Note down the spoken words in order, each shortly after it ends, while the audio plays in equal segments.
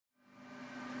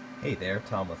Hey there,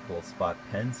 Tom with Gold Spot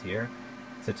Pens here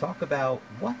to talk about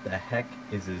what the heck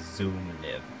is a zoom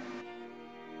nib.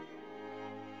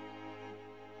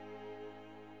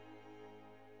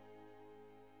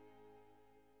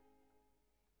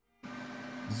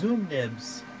 Zoom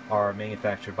nibs are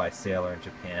manufactured by Sailor in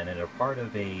Japan and are part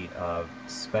of a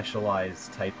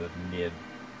specialized type of nib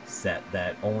set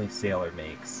that only Sailor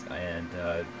makes, and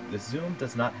the Zoom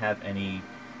does not have any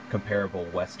comparable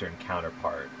Western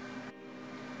counterpart.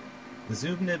 The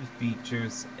Zoom nib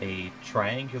features a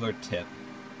triangular tip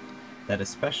that is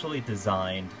specially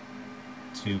designed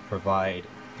to provide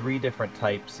three different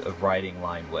types of writing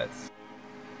line widths.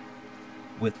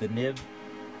 With the nib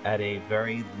at a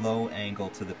very low angle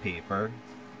to the paper,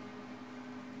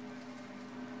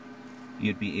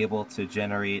 you'd be able to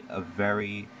generate a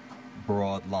very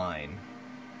broad line,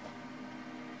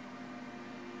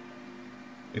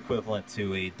 equivalent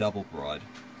to a double broad.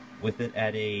 With it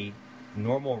at a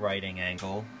normal writing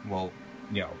angle, well,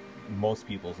 most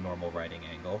people's normal writing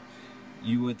angle,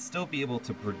 you would still be able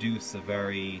to produce a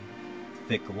very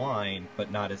thick line,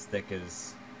 but not as thick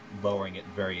as lowering it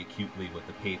very acutely with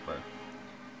the paper.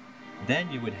 Then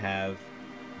you would have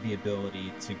the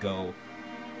ability to go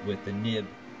with the nib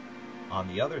on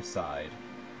the other side,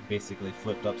 basically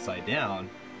flipped upside down,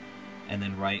 and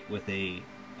then write with a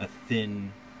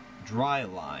thin, dry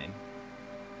line,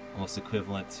 almost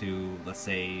equivalent to, let's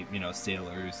say,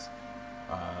 Sailor's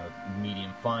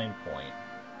medium fine point.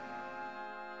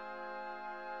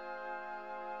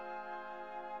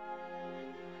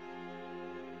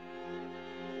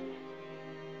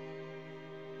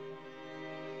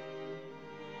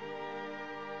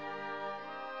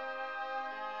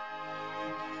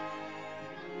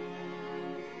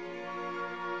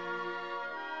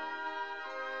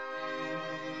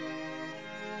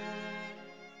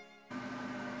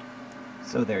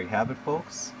 So there you have it,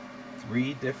 folks.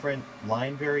 Three different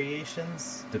line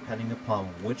variations depending upon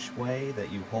which way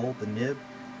that you hold the nib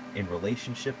in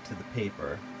relationship to the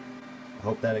paper. I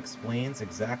hope that explains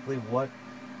exactly what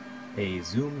a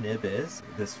zoom nib is.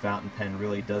 This fountain pen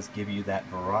really does give you that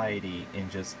variety in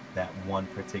just that one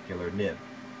particular nib.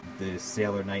 The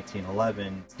Sailor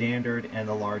 1911 standard and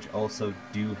the large also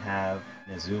do have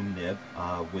a zoom nib,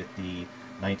 with the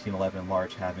 1911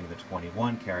 large having the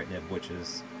 21 karat nib, which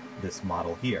is this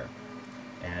model here.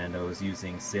 And I was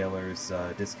using Sailor's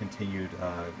discontinued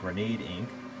Grenade ink.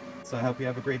 So I hope you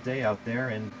have a great day out there,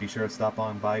 and be sure to stop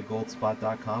on by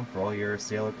goldspot.com for all your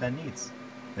Sailor pen needs.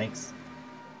 Thanks.